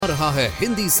रहा है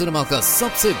हिंदी सिनेमा का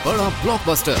सबसे बड़ा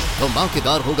ब्लॉकबस्टर।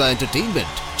 धमाकेदार होगा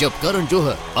एंटरटेनमेंट जब करण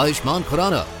जौहर, आयुष्मान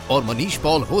खुराना और मनीष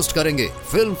पॉल होस्ट करेंगे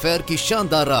फिल्म फेयर की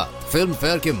शानदार रात। फिल्म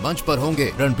फेयर के मंच पर होंगे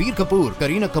रणबीर कपूर,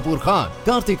 करीना कपूर खान,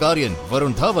 कार्तिक आर्यन,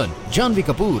 वरुण धवन, जानवी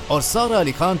कपूर और सारा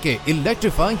अली खान के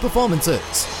इलेक्ट्रीफाइंग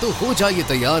परफॉर्मेंसेस। तो हो जाइए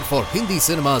तैयार for Hindi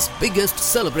cinema's biggest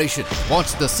celebration.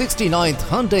 Watch the 69th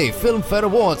Hyundai Film Fair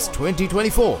Awards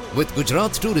 2024 with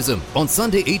Gujarat Tourism on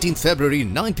Sunday 18th February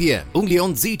 9 p.m. only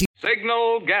on ZT.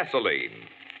 Signal gasoline.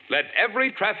 Let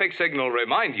every traffic signal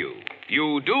remind you,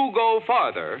 you do go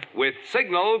farther with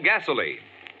Signal gasoline.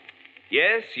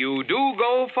 Yes, you do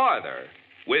go farther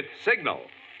with Signal.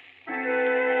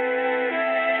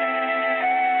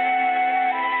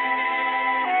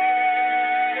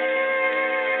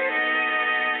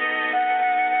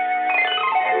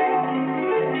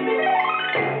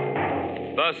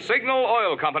 The Signal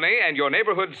Oil Company and your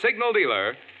neighborhood Signal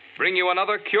dealer bring you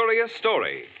another curious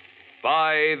story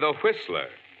by The Whistler.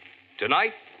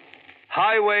 Tonight,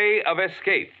 Highway of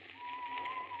Escape.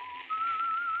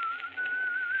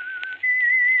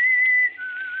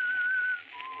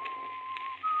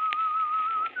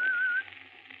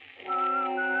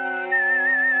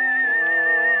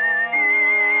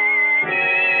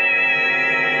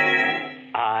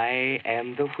 I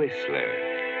am the Whistler,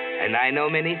 and I know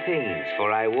many things,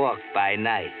 for I walk by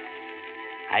night.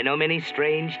 I know many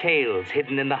strange tales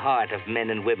hidden in the heart of men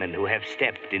and women who have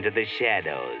stepped into the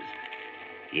shadows.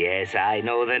 Yes, I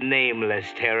know the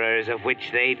nameless terrors of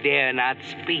which they dare not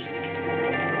speak.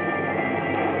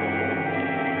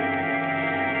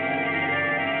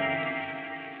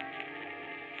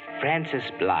 Frances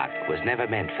Block was never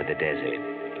meant for the desert,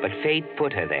 but fate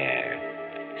put her there.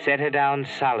 Set her down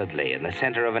solidly in the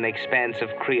center of an expanse of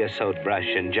creosote brush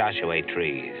and Joshua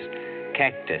trees,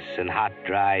 cactus and hot,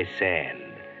 dry sand.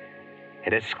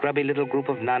 And a scrubby little group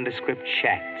of nondescript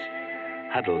shacks,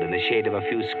 huddled in the shade of a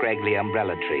few scraggly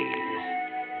umbrella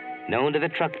trees. Known to the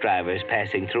truck drivers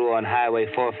passing through on Highway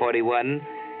 441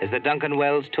 as the Duncan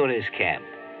Wells Tourist Camp.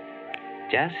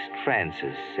 Just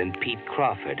Frances and Pete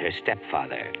Crawford, her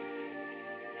stepfather.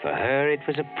 For her, it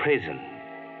was a prison.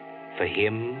 For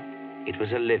him, it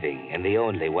was a living, and the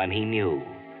only one he knew.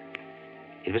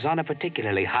 It was on a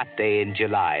particularly hot day in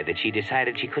July that she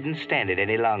decided she couldn't stand it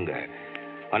any longer.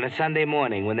 On a Sunday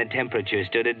morning when the temperature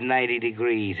stood at 90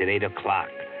 degrees at 8 o'clock.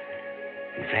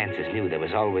 And Frances knew there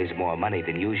was always more money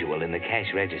than usual in the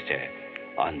cash register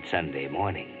on Sunday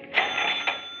morning.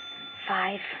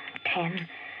 5, 10,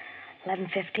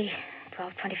 11.50,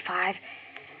 12.25,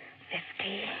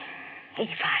 50,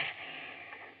 85,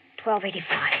 12.85.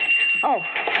 Oh.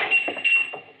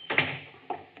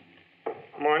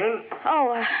 Morning.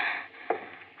 Oh,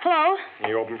 hello?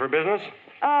 You open for business?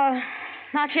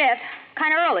 Not yet.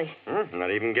 Kind of early.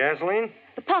 Not even gasoline?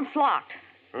 The pump's locked.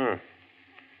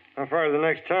 How far is the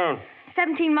next town?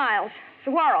 17 miles.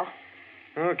 Saguaro.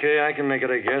 Okay, I can make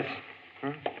it, I guess.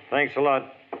 Thanks a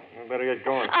lot. I better get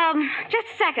going. Just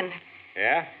a second.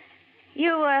 Yeah?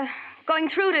 You, going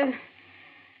through to...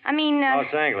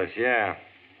 Los Angeles, yeah.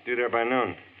 Due there by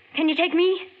noon. Can you take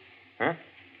me? Huh?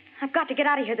 I've got to get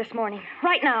out of here this morning.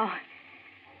 Right now.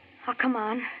 Oh, come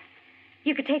on.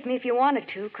 You could take me if you wanted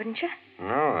to, couldn't you? No,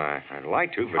 I'd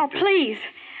like to, but... Oh, please.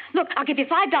 Look, I'll give you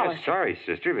 $5. Sorry,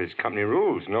 sister. There's company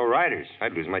rules. No riders.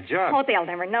 I'd lose my job. Oh, they'll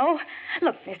never know.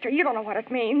 Look, mister, you don't know what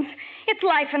it means. It's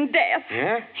life and death.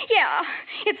 Yeah? Yeah,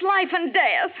 it's life and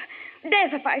death.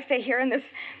 Death if I stay here in this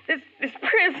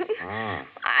prison. Oh.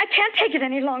 I can't take it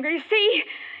any longer, you see?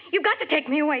 You've got to take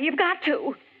me away. You've got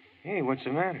to. Hey, what's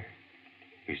the matter?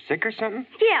 You sick or something?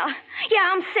 Yeah,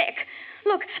 I'm sick.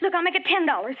 Look, I'll make it $10.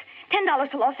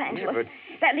 $10 to Los Angeles. Yeah, but...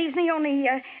 That leaves me only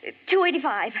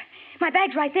 $2.85. My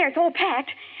bag's right there. It's all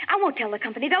packed. I won't tell the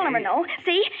company. They'll never know.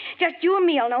 See? Just you and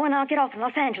me'll know, and I'll get off in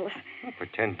Los Angeles. Well, for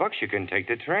 $10 you can take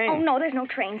the train. Oh, no, there's no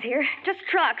trains here. Just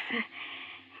trucks.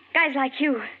 Guys like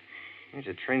you. There's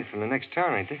a train from the next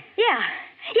town, ain't there? Yeah,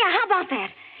 how about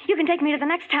that? You can take me to the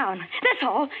next town. That's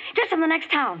all. Just from the next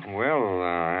town. Well,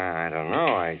 I don't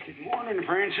know. Morning,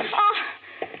 Francis. Oh,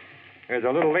 There's a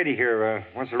little lady here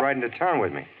wants to ride into town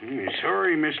with me.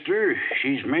 Sorry, mister.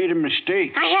 She's made a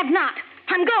mistake. I have not.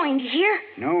 I'm going, do you hear?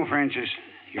 No, Francis.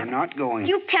 You're not going.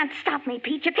 You can't stop me,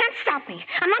 Pete. You can't stop me.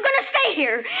 I'm not going to stay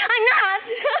here. I'm not.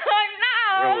 I'm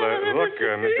not. Well, look,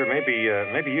 mister,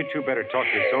 maybe you two better talk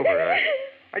this over.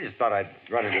 I just thought I'd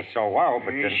run into so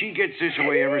but... She gets this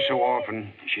way ever so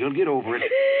often. She'll get over it.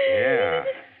 Yeah.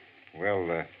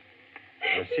 Well,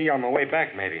 I'll see you on my way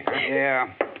back, maybe. Huh? Yeah.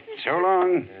 So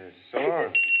long. So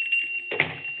long.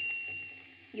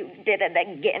 You did it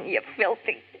again, you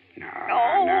filthy...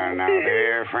 Now,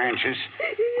 there, Francis.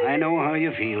 I know how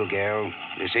you feel, gal.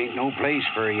 This ain't no place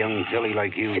for a young filly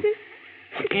like you.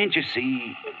 But can't you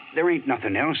see, there ain't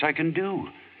nothing else I can do.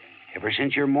 Ever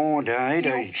since your ma died,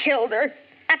 You killed her.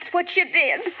 That's what you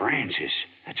did. Francis,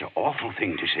 that's an awful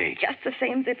thing to say. Just the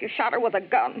same as if you shot her with a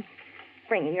gun.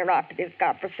 Bringing her out to this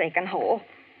godforsaken hole.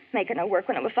 Making her work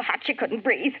when it was so hot she couldn't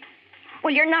breathe.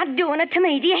 Well, you're not doing it to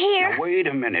me, do you hear? Now, wait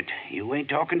a minute. You ain't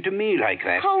talking to me like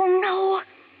that. Oh, no.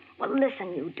 Well,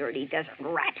 listen, you dirty desert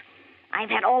rat. I've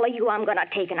had all of you I'm going to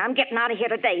take, and I'm getting out of here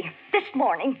today. This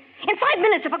morning. In 5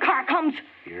 minutes if a car comes.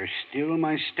 You're still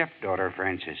my stepdaughter,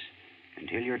 Francis.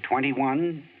 Until you're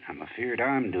 21, I'm afeard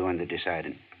I'm doing the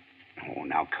deciding. Oh,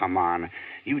 now, come on.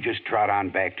 You just trot on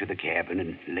back to the cabin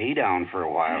and lay down for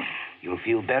a while. You'll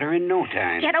feel better in no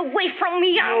time. Get away from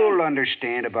me. You'll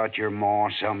understand about your ma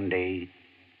someday.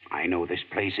 I know this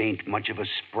place ain't much of a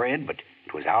spread, but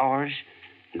it was ours,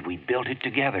 and we built it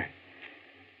together.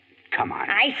 Come on.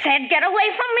 I said get away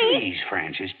from me. Please,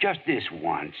 Francis, just this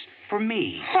once. For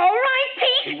me. All right,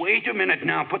 Pete. Hey, wait a minute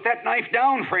now. Put that knife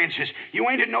down, Francis. You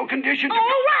ain't in no condition to... All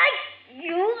right.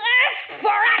 You asked for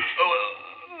it.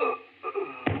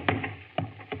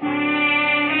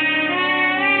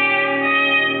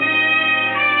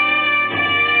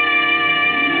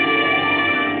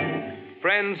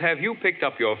 Friends, have you picked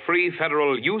up your free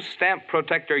federal use stamp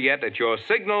protector yet at your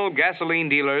Signal gasoline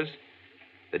dealers?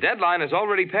 The deadline has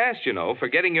already passed, you know, for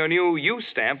getting your new use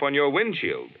stamp on your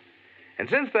windshield. And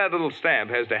since that little stamp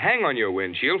has to hang on your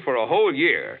windshield for a whole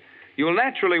year, you'll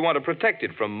naturally want to protect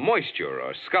it from moisture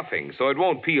or scuffing so it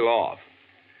won't peel off.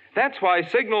 That's why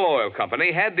Signal Oil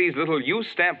Company had these little use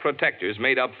stamp protectors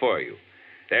made up for you.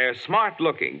 They're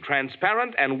smart-looking,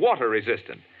 transparent, and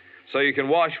water-resistant, so you can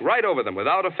wash right over them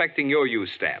without affecting your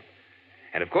use stamp.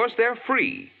 And, of course, they're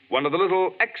free, one of the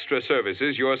little extra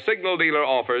services your Signal dealer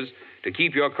offers to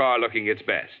keep your car looking its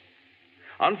best.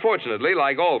 Unfortunately,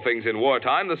 like all things in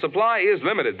wartime, the supply is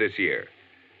limited this year.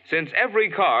 Since every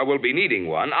car will be needing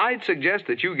one, I'd suggest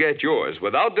that you get yours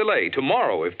without delay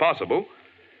tomorrow, if possible.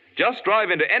 Just drive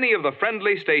into any of the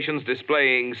friendly stations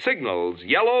displaying Signal's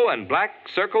yellow and black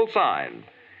circle sign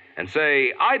and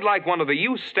say, I'd like one of the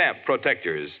use stamp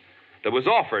protectors that was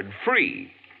offered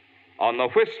free on the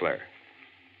Whistler.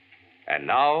 And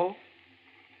now,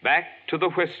 back to the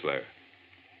Whistler.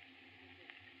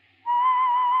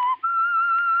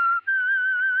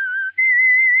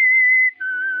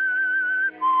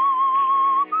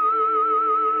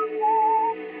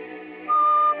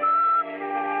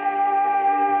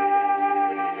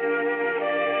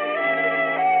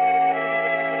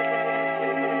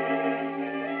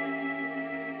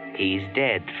 He's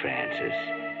dead, Francis.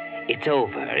 It's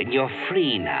over, and you're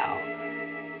free now.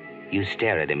 You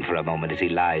stare at him for a moment as he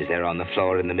lies there on the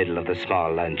floor in the middle of the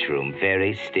small lunchroom,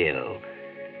 very still.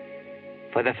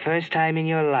 For the first time in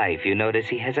your life, you notice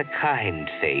he has a kind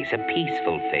face, a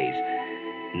peaceful face.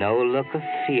 No look of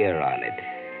fear on it.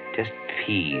 Just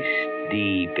peace,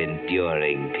 deep,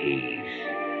 enduring peace.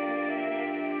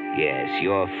 Yes,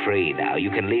 you're free now.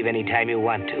 You can leave any time you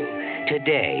want to.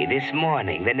 Today, this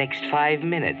morning, the next 5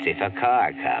 minutes, if a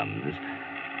car comes.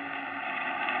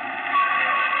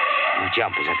 You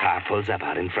jump as a car pulls up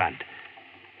out in front.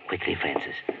 Quickly,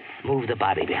 Francis. Move the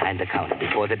body behind the counter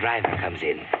before the driver comes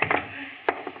in.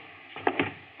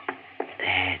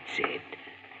 That's it.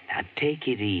 Now take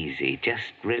it easy.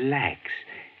 Just relax.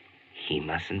 He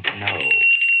mustn't know.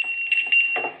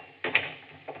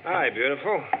 Hi,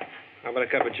 beautiful. How about a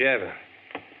cup of Java?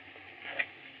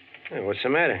 Hey, what's the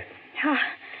matter? Oh,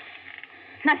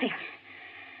 nothing.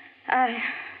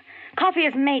 Coffee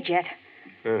isn't made yet.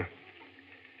 Oh.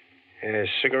 A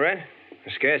cigarette?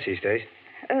 It's scarce these days.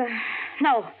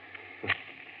 No.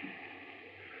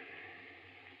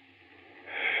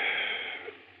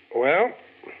 Well?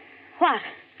 What?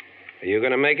 Are you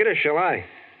going to make it, or shall I?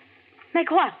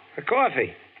 Make what? A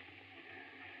coffee.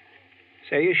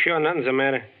 Say, are you sure nothing's the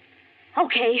matter?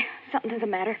 Okay, something's the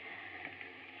matter.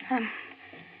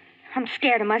 I'm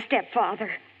scared of my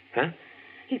stepfather. Huh?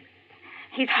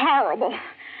 He's horrible.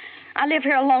 I live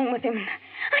here alone with him.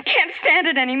 I can't stand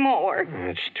it anymore. Oh,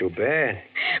 that's too bad.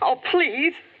 Oh,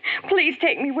 please. Please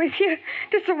take me with you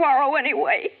to Saguaro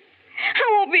anyway.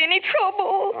 I won't be any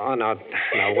trouble. Oh, now,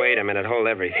 wait a minute. Hold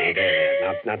everything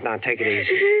there. Now, take it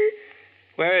easy.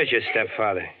 Where is your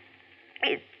stepfather?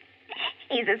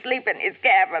 He's asleep in his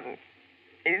cabin.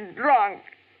 He's drunk.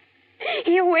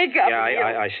 He'll wake up. Yeah,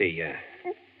 I see, yeah.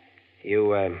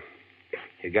 You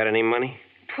got any money?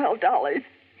 $12.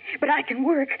 But I can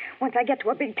work once I get to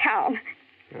a big town.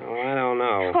 Oh, I don't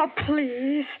know. Oh,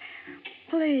 please.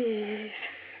 Please.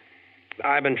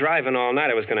 I've been driving all night.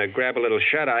 I was going to grab a little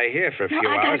shut-eye here for a few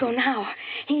I hours. gotta go now.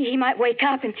 He might wake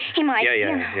up and he might.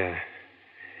 Yeah.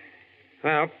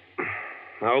 Well,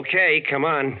 okay, come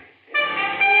on.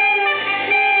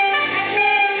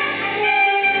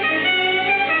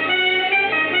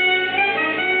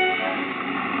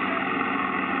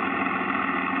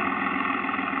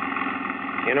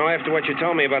 You know, after what you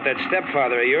told me about that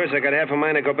stepfather of yours, I got half a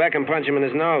mind to go back and punch him in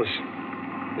his nose.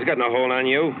 He's got no hold on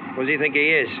you. Who does he think he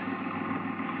is?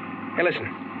 Hey, listen.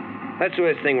 Let's do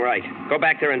this thing right. Go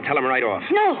back there and tell him right off.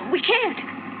 No, we can't.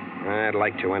 I'd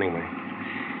like to anyway.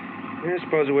 I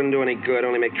suppose it wouldn't do any good,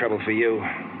 only make trouble for you.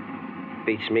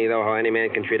 Beats me, though, how any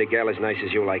man can treat a gal as nice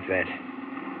as you like that.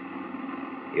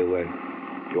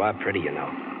 You are pretty, you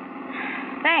know.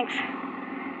 Thanks.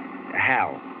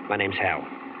 Hal. My name's Hal.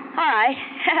 All right.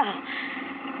 Hell.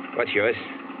 What's yours?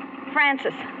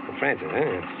 Francis. Francis,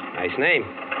 huh? Nice name.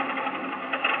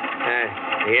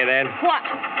 You hear that? What?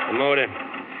 The motor.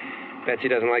 Betsy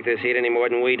doesn't like this heat any more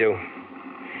than we do.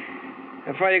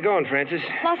 How far are you going, Francis?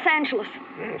 Los Angeles.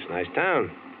 Yeah, it's a nice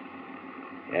town.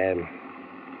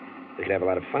 We could have a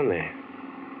lot of fun there.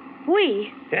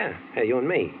 We? Yeah, you and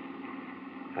me.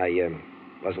 I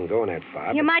wasn't going that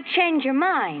far. You might change your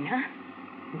mind, huh?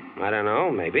 I don't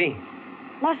know, maybe.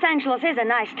 Los Angeles is a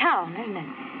nice town, isn't it?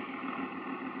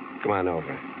 Come on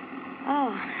over.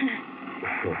 Oh.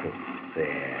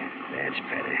 There, that's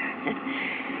better.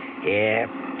 Yeah,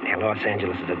 Los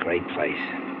Angeles is a great place.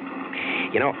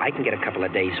 You know, I can get a couple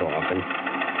of days off and...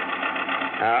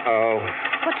 Uh-oh.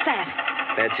 What's that?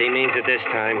 Betsy means it this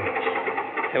time.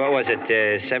 Hey, what was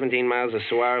it, 17 miles of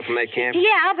Saguaro from that camp?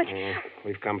 Yeah, but...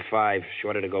 We've come 5,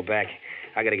 shorter to go back.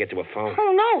 I gotta get to a phone.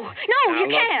 Oh, no. No, you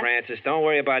look, can't. Francis, don't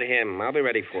worry about him. I'll be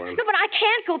ready for him. No, but I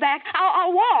can't go back.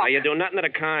 I'll walk. Now, you do nothing of the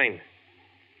kind.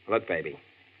 Look, baby,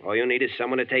 all you need is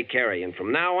someone to take care of you. And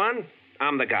from now on,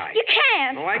 I'm the guy. You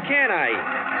can't. Oh, why can't I?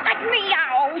 Let me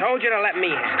out. Told you to let me.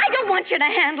 I don't want you to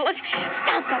handle it.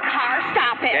 Stop the car.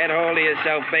 Stop it. Get hold of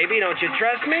yourself, baby. Don't you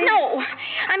trust me? No.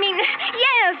 I mean,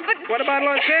 yes, but... What about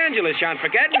Los Angeles? You aren't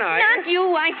forgetting, It's are you? not you,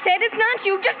 I said. It's not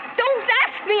you. Just don't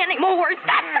ask me anymore.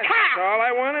 Stop the That's car. all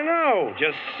I want to know.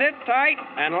 Just sit tight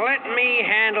and let me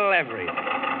handle everything.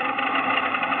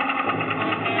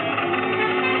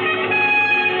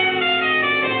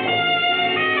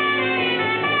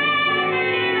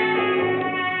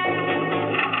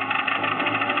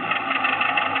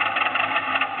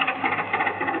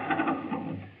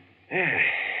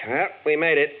 Well, we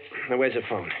made it. Now, where's the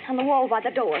phone? On the wall by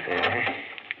the door.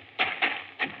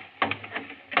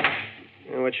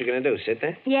 Well, what you gonna do? Sit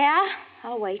there? Yeah?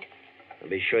 I'll wait. I'll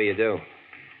be sure you do.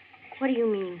 What do you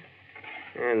mean?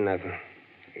 Nothing.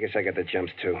 I guess I got the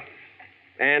jumps, too.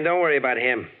 And don't worry about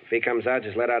him. If he comes out,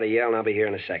 just let out a yell, and I'll be here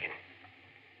in a second.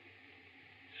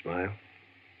 Smile.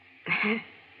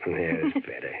 There's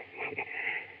better.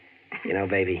 You know,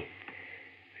 baby,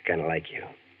 I kind of like you.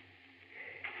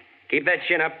 Keep that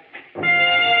chin up.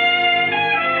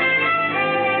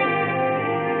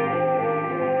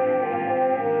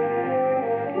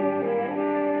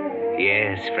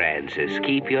 Yes, Francis,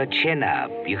 keep your chin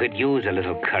up. You could use a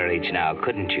little courage now,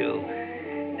 couldn't you?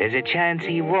 There's a chance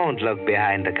he won't look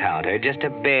behind the counter, just a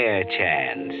bare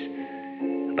chance.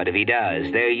 But if he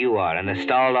does, there you are in a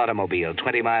stalled automobile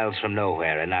 20 miles from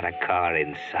nowhere and not a car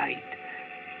in sight.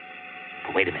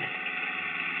 But wait a minute.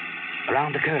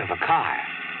 Around the curve, a car.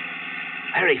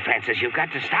 Hurry, Francis, you've got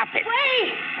to stop it.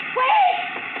 Wait!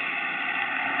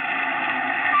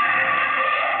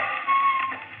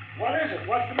 What is it?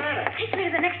 What's the matter? Take me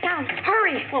to the next town.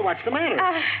 Hurry. Well, what's the matter?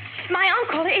 My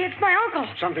uncle. It's my uncle.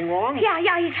 Something wrong?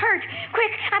 Yeah, he's hurt.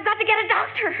 Quick, I've got to get a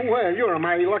doctor. Well, you're a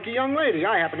mighty lucky young lady.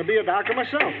 I happen to be a doctor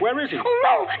myself. Where is he?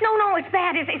 Oh, no, it's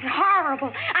bad. It's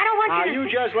horrible. I don't want you to... You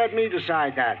just let me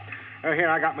decide that. Here,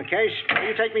 I got my case.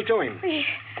 You take me to him.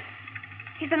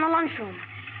 He's in the lunchroom.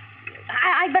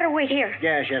 I'd better wait here.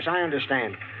 Yes, I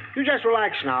understand. You just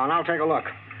relax now, and I'll take a look.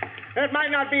 It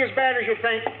might not be as bad as you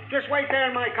think. Just wait there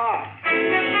in my car.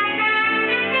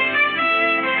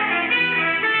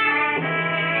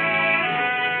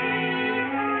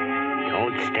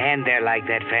 Don't stand there like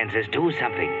that, Francis. Do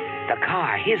something. The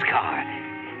car, his car.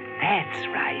 That's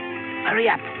right. Hurry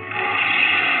up.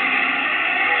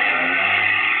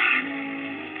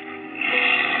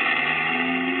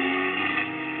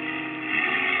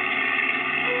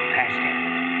 Faster.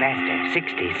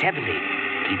 60, 70.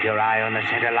 Keep your eye on the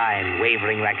center line,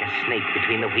 wavering like a snake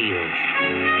between the wheels.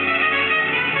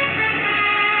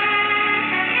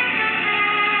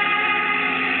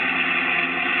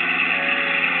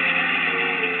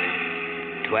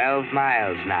 12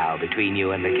 miles now between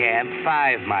you and the camp.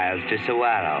 5 miles to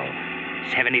Saguaro.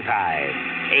 75.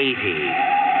 80.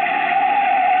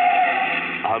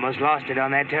 Almost lost it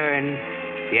on that turn.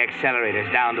 The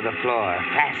accelerator's down to the floor.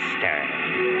 Faster.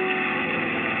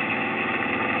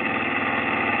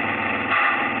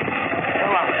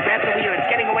 Go out. Grab the wheel. It's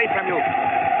getting away from you.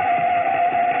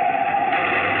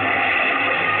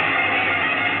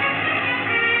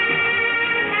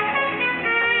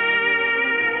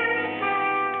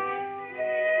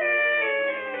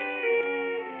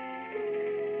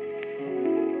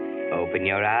 Open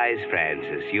your eyes,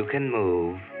 Francis. You can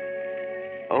move.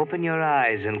 Open your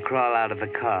eyes and crawl out of the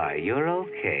car. You're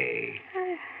okay.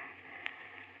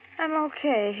 I'm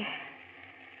okay.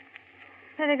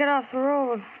 Better get off the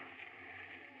road.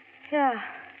 Yeah.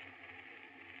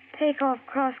 Take off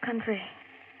cross country.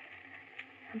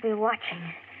 I'll be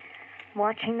watching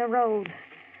the road.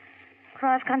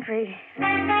 Cross country.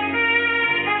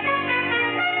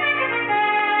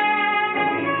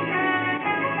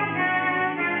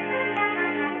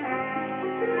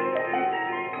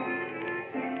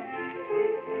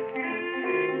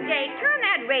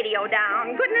 Radio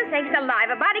down. Goodness sakes alive,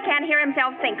 a body can't hear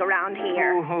himself think around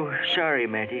here. Oh, sorry,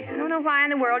 Matty. I don't know why in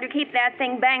the world you keep that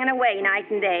thing banging away night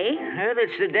and day. Well,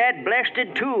 it's the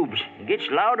dad-blasted tubes. It gets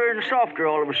louder and softer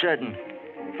all of a sudden.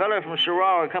 Fella from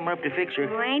Sarawak coming up to fix her.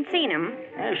 I ain't seen him.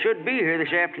 Should be here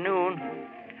this afternoon.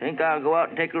 Think I'll go out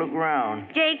and take a look around.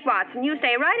 Jake Watson, you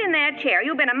stay right in that chair.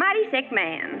 You've been a mighty sick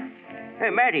man. Hey,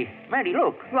 Matty,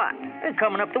 look. What? They're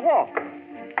coming up the walk.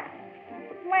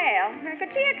 Well, where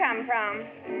could she have come from?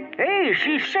 Hey,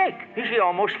 she's sick. She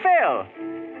almost fell.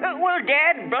 Well,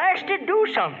 Dad, blasted, do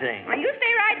something. Well, you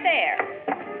stay right there.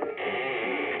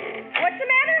 What's the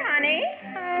matter, honey?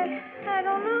 I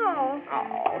don't know.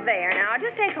 Oh, there now.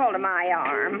 Just take hold of my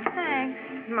arm. Thanks.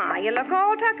 Ma, you look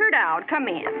all tuckered out. Come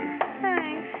in.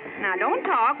 Thanks. Now, don't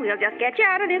talk. We'll just get you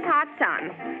out of this hot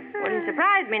sun. Wouldn't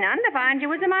surprise me none to find you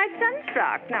was a mite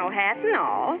sunstruck. No hat and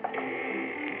all.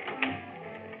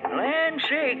 Land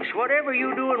sakes, whatever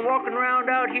you doing walking around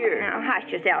out here? Now, hush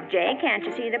yourself, Jay. Can't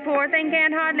you see the poor thing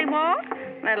can't hardly walk?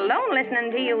 Let alone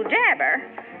listening to you jabber.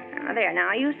 Now, there,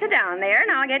 now, you sit down there,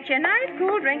 and I'll get you a nice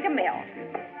cool drink of milk.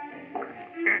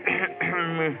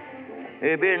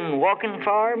 You been walking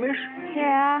far, miss?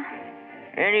 Yeah.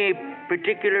 Any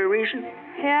particular reason?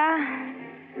 Yeah.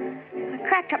 I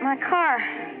cracked up my car.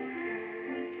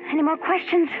 Any more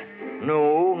questions?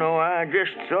 No, I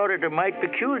just thought it a mite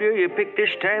peculiar you picked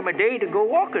this time of day to go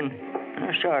walking.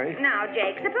 Sorry. Now,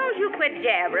 Jake, suppose you quit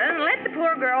jabbering and let the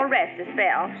poor girl rest a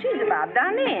spell. She's about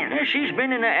done in. She's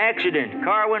been in an accident.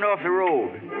 Car went off the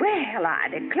road. Well, I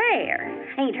declare.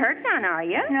 Ain't hurt none, are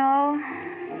you? No,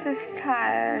 just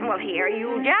tired. Well, here,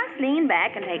 you just lean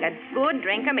back and take a good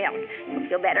drink of milk. You'll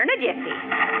feel better in a jiffy. Oh,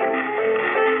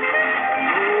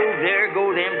 there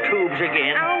go them tubes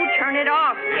again. Oh, turn it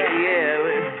off, Jake.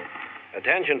 Yeah.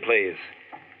 Attention, please.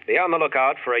 Be on the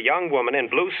lookout for a young woman in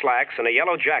blue slacks and a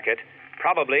yellow jacket,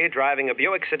 probably driving a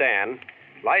Buick sedan,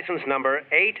 license number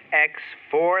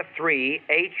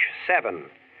 8X43H7.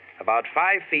 About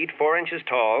 5 feet 4 inches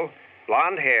tall,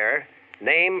 blonde hair,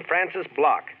 name Frances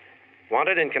Block.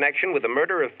 Wanted in connection with the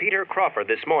murder of Peter Crawford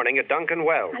this morning at Duncan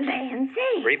Wells.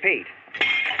 Lancy. Repeat.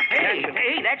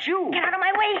 Hey, that's you. Get out of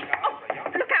my way. Oh,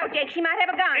 look out, Jake. She might have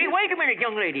a gun. Hey, wait a minute,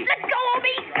 young lady. Let go of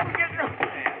me.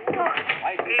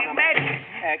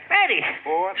 Maddie.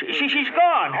 She's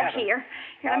gone. Oh, here,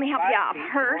 let me help you up.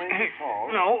 Hurt?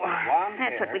 No.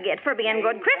 That's what we get for being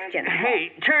good Christians.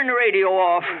 Hey, turn the radio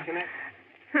off.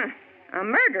 A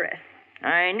murderess.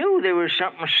 I knew there was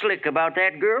something slick about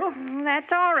that girl. Oh,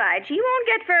 that's all right. She won't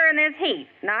get fur in this heat.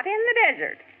 Not in the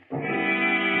desert.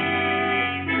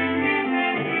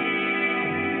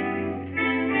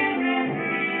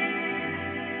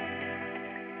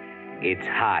 It's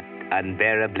hot,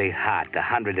 unbearably hot,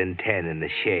 110 in the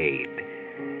shade.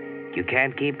 You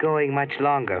can't keep going much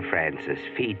longer, Francis.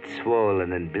 Feet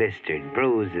swollen and blistered,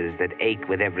 bruises that ache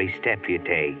with every step you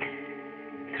take.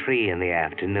 3 in the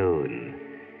afternoon.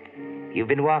 You've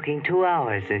been walking 2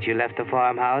 hours since you left the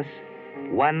farmhouse.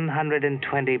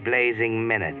 120 blazing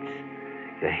minutes.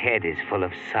 Your head is full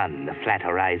of sun. The flat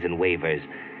horizon wavers.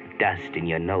 Dust in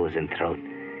your nose and throat.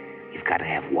 You've got to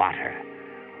have water.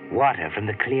 Water from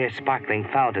the clear, sparkling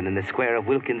fountain in the square of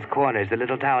Wilkins Corners, the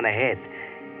little town ahead.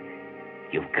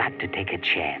 You've got to take a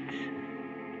chance.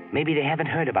 Maybe they haven't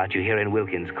heard about you here in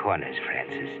Wilkins Corners,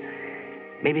 Francis.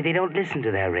 Maybe they don't listen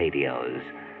to their radios.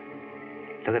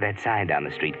 Look at that sign down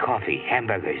the street. Coffee,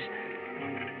 hamburgers.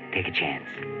 Take a chance.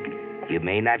 You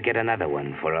may not get another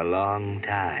one for a long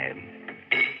time.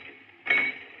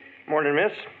 Morning,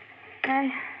 miss.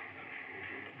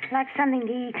 like something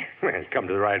to eat. Well, it's come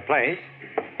to the right place.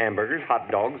 Hamburgers,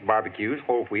 hot dogs, barbecues,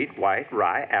 whole wheat, white,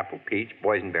 rye, apple, peach,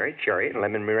 boysenberry, cherry, and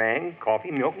lemon meringue,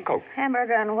 coffee, milk, and Coke.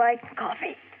 Hamburger and white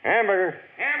coffee. Hamburger.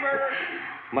 Hamburger.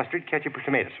 Mustard, ketchup, or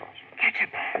tomato sauce?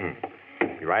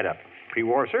 Ketchup. Be right up.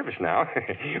 Pre-war service now.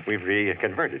 We've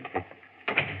reconverted.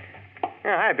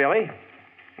 Hi, Billy.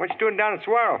 What you doing down at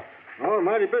Swirl? Oh,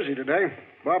 mighty busy today.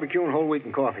 Barbecue and whole wheat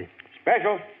and coffee.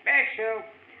 Special? Special.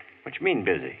 What you mean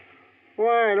busy?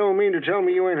 Why, I don't mean to tell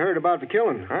me you ain't heard about the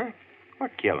killing. Huh?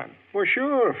 What killing? Well,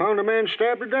 sure. Found a man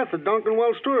stabbed to death at Duncan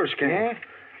Wells tourist camp.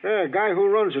 Yeah, a guy who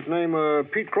runs it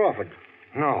named Pete Crawford.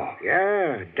 No.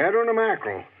 Yeah, deader than a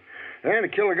mackerel. And the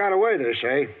killer got away, they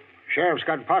say. Sheriff's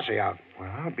got posse out. Well,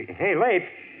 Hey, Leif,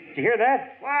 did you hear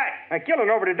that? What? A killing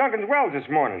over to Duncan's Wells this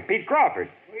morning. Pete Crawford.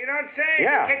 Well, you don't say.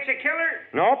 Yeah. You catch a killer?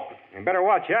 Nope. You better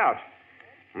watch out.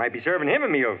 Might be serving him a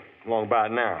meal long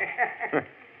about now.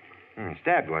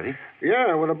 Stabbed, was he?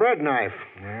 Yeah, with a bread knife.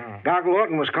 Yeah. Doc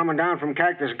Lawton was coming down from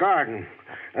Cactus Garden.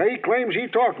 He claims he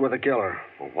talked with the killer.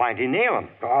 Well, why'd he nail him?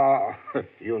 Oh,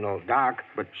 you know Doc,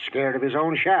 but scared of his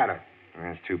own shadow.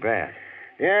 That's too bad.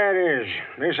 Yeah, it is.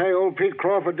 They say old Pete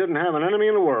Crawford didn't have an enemy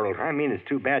in the world. I mean, it's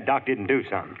too bad Doc didn't do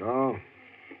something. Oh.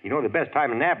 You know, the best time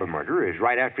to nab a murderer is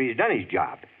right after he's done his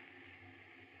job.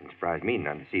 It surprised me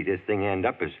none to see this thing end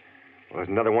up as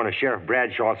another one of Sheriff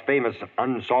Bradshaw's famous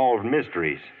unsolved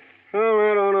mysteries. Well,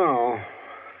 I don't know.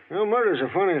 You know, murder's a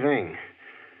funny thing.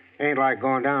 Ain't like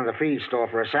going down to the feed store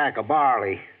for a sack of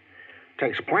barley.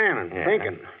 Takes planning,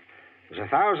 thinking. There's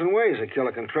 1,000 ways a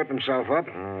killer can trip himself up.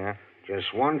 Yeah.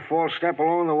 Just one false step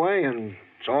along the way, and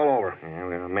it's all over. Yeah,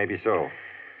 well, maybe so.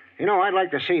 You know, I'd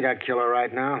like to see that killer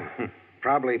right now.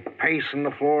 Probably pacing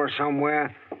the floor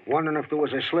somewhere, wondering if there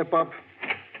was a slip-up.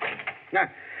 Nah,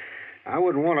 I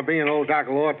wouldn't want to be in old Doc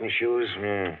Lawton's shoes,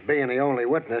 being the only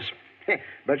witness.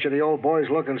 Bet you the old boy's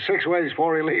looking 6 ways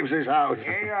before he leaves his house.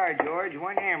 Here you are, George.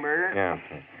 One hamburger.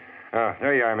 Yeah.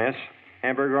 There you are, miss.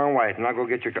 Hamburger on white, and I'll go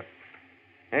get your...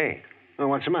 Hey. Well,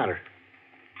 what's the matter?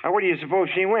 Now, where do you suppose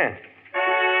she went?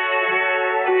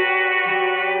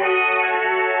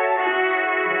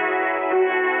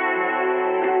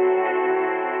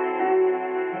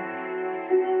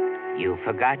 You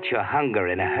forgot your hunger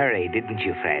in a hurry, didn't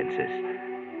you, Francis?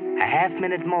 A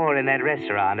half-minute more in that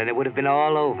restaurant and it would have been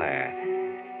all over.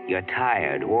 You're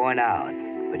tired, worn out,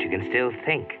 but you can still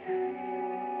think.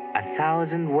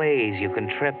 1,000 ways you can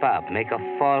trip up, make a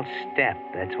false step.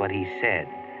 That's what he said.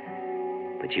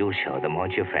 But you'll show them,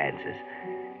 won't you, Francis?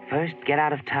 First, get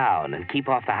out of town and keep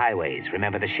off the highways.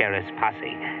 Remember the sheriff's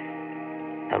posse.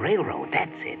 The railroad,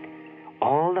 that's it.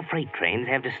 All the freight trains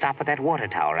have to stop at that water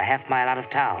tower a half-mile out of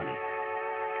town.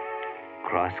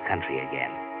 Cross country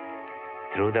again.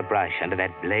 Through the brush under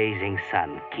that blazing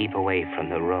sun. Keep away from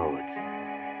the roads.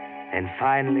 And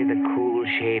finally, the cool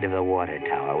shade of the water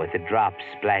tower with the drops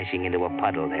splashing into a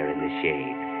puddle there in the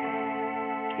shade.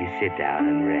 You sit down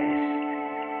and rest.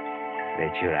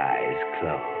 Let your eyes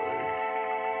close.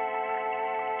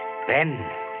 Then...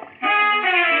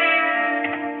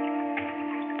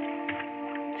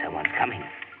 someone's coming.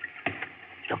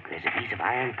 Look, there's a piece of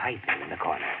iron pipe in the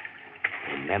corner.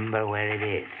 Remember where it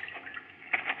is.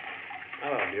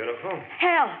 Hello, beautiful.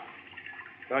 Hell,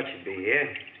 Thought you'd be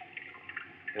here.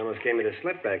 You almost gave me the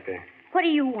slip back there. what do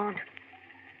you want?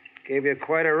 Gave you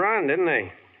quite a run, didn't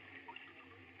I?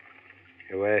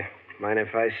 You, mind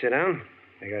if I sit down?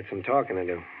 I got some talking to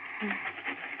do.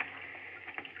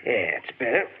 Yeah, it's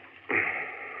better.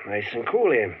 Nice and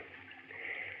cool here.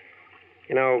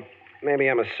 You know, maybe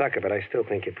I'm a sucker, but I still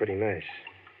think you're pretty nice.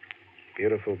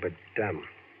 Beautiful, but dumb.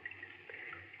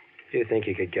 Do you think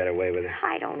you could get away with it?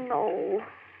 I don't know.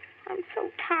 I'm so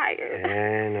tired.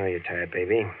 I know you're tired,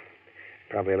 baby.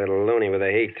 Probably a little loony with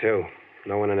the heat, too.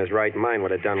 No one in his right mind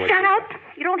would have done what Shut you... up!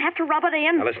 You don't have to rub it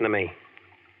in. Now, listen to me.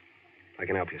 I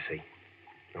can help you, see?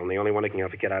 I'm the only one who can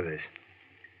help you get out of this.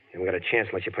 You haven't got a chance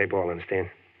unless you play ball, understand?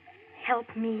 Help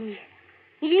me.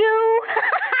 You!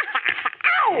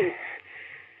 Ow!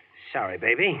 Sorry,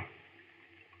 baby.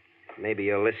 Maybe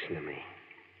you'll listen to me.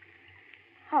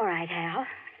 All right, Hal.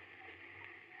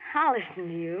 I'll listen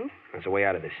to you. There's a way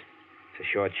out of this. It's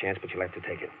a short chance, but you'll have to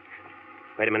take it.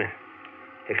 Wait a minute.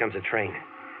 Here comes a train.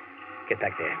 Get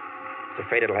back there. It's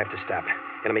afraid it'll have to stop. Here,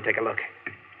 let me take a look.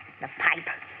 The pipe.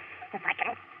 If I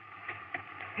can...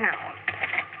 Now.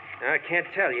 I can't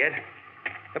tell yet.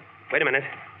 Oh, wait a minute.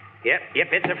 Yep,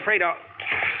 it's afraid of...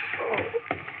 Oh.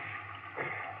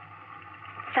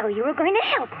 So you were going to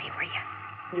help me, were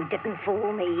you? You didn't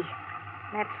fool me.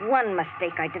 That's one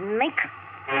mistake I didn't make.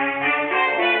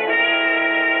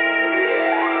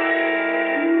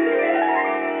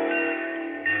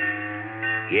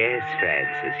 Yes,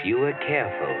 Francis, you were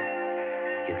careful.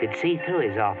 You could see through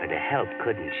his offer to help,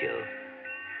 couldn't you?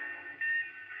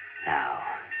 Now,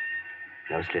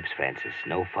 no slips, Francis.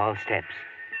 No false steps.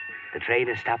 The train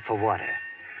is stopped for water.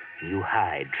 You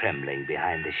hide, trembling,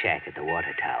 behind the shack at the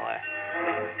water tower.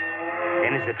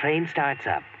 Then as the train starts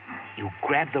up, you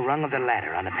grab the rung of the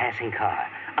ladder on a passing car,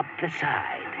 up the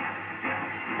side.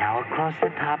 Now across the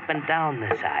top and down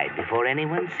the side before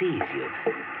anyone sees you.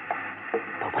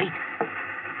 But wait.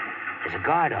 There's a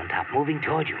guard on top moving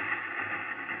toward you.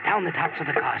 Down the tops of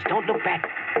the cars. Don't look back.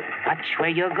 Watch where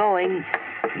you're going.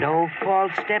 No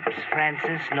false steps,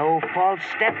 Francis. No false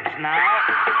steps now.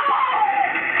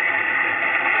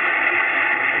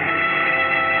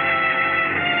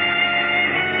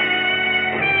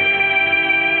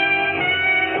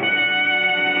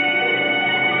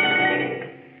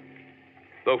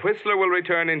 The Whistler will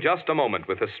return in just a moment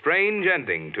with a strange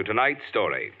ending to tonight's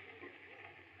story.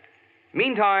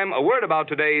 Meantime, a word about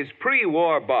today's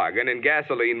pre-war bargain in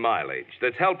gasoline mileage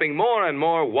that's helping more and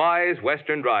more wise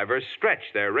Western drivers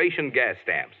stretch their ration gas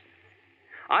stamps.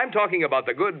 I'm talking about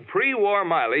the good pre-war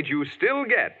mileage you still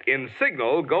get in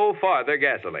Signal Go Farther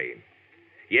gasoline.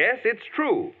 Yes, it's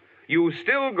true. You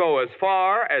still go as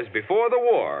far as before the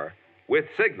war with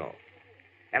Signal.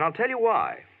 And I'll tell you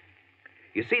why.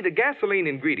 You see, the gasoline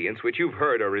ingredients which you've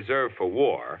heard are reserved for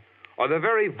war are the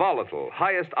very volatile,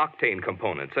 highest octane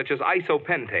components, such as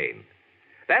isopentane.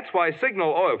 That's why Signal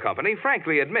Oil Company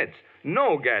frankly admits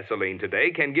no gasoline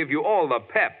today can give you all the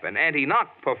pep and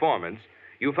anti-knock performance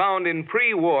you found in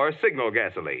pre-war Signal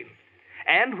gasoline,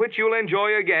 and which you'll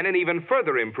enjoy again in even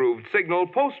further improved Signal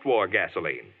post-war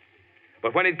gasoline.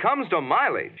 But when it comes to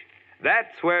mileage,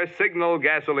 that's where Signal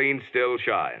gasoline still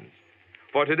shines.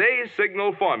 For today's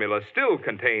Signal formula still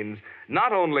contains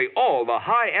not only all the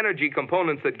high-energy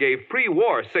components that gave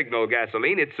pre-war Signal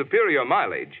gasoline its superior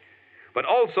mileage, but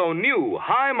also new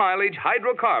high-mileage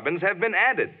hydrocarbons have been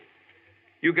added.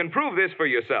 You can prove this for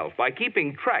yourself by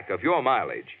keeping track of your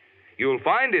mileage. You'll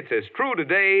find it's as true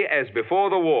today as before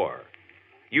the war.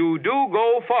 You do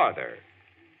go farther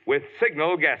with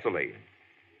Signal gasoline.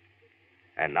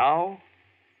 And now,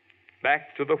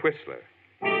 back to the Whistler.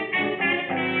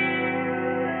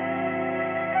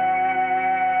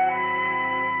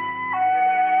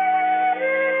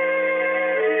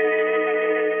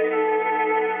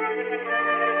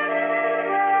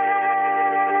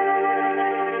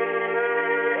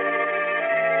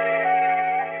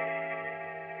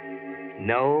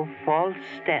 No false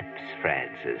steps,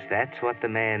 Francis. That's what the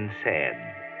man said.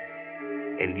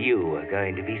 And you are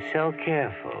going to be so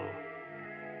careful.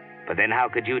 But then how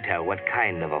could you tell what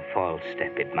kind of a false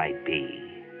step it might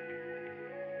be?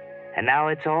 And now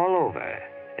it's all over,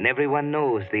 and everyone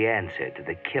knows the answer to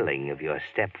the killing of your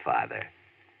stepfather.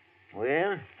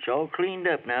 Well, it's all cleaned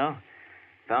up now.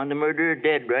 Found the murderer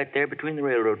dead right there between the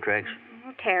railroad tracks.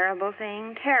 Oh, terrible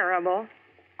thing, terrible.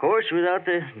 Of course, without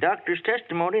the doctor's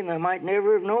testimony, they might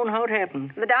never have known how it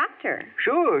happened. The doctor?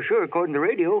 Sure, according to the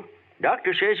radio.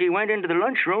 Doctor says he went into the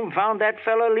lunchroom and found that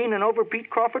fella leaning over Pete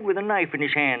Crawford with a knife in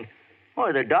his hand.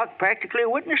 Why, the doc practically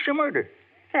witnessed the murder.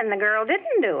 Then the girl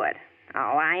didn't do it. Oh,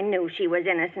 I knew she was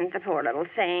innocent, the poor little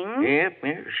thing.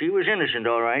 Yep, she was innocent,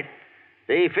 all right.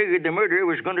 They figured the murderer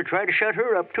was going to try to shut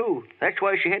her up, too. That's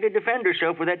why she had to defend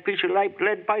herself with that piece of light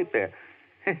lead pipe there.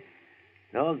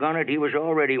 Doggone it, he was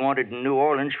already wanted in New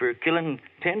Orleans for killing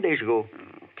 10 days ago.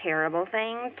 Terrible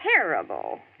thing,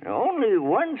 terrible. Only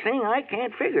one thing I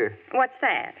can't figure. What's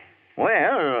that?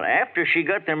 Well, after she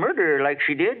got the murderer like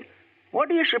she did, what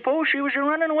do you suppose she was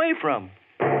running away from?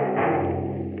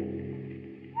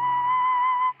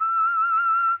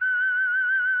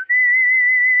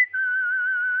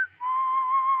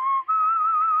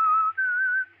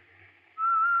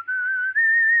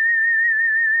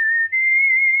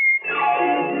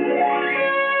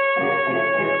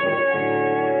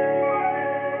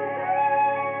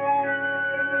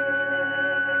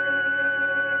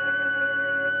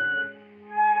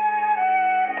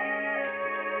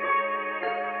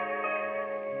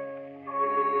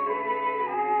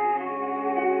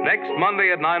 Next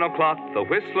Monday at 9 o'clock, The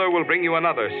Whistler will bring you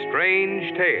another strange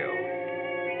tale.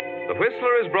 The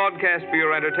Whistler is broadcast for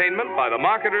your entertainment by the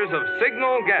marketers of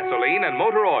Signal gasoline and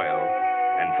motor oil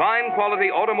and fine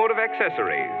quality automotive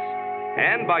accessories,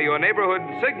 and by your neighborhood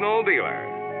Signal dealer.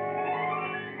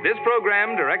 This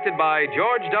program, directed by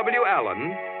George W.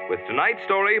 Allen, with tonight's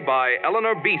story by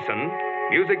Eleanor Beeson,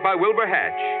 music by Wilbur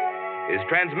Hatch, is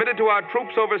transmitted to our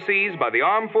troops overseas by the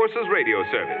Armed Forces Radio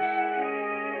Service.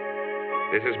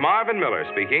 This is Marvin Miller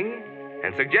speaking,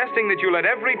 and suggesting that you let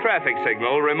every traffic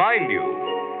signal remind you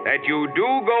that you do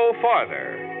go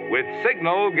farther with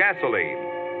Signal gasoline.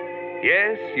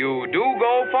 Yes, you do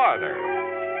go farther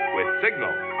with Signal.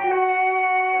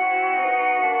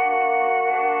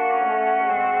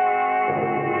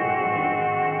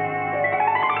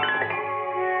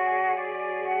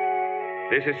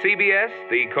 This is CBS,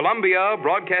 the Columbia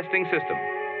Broadcasting System.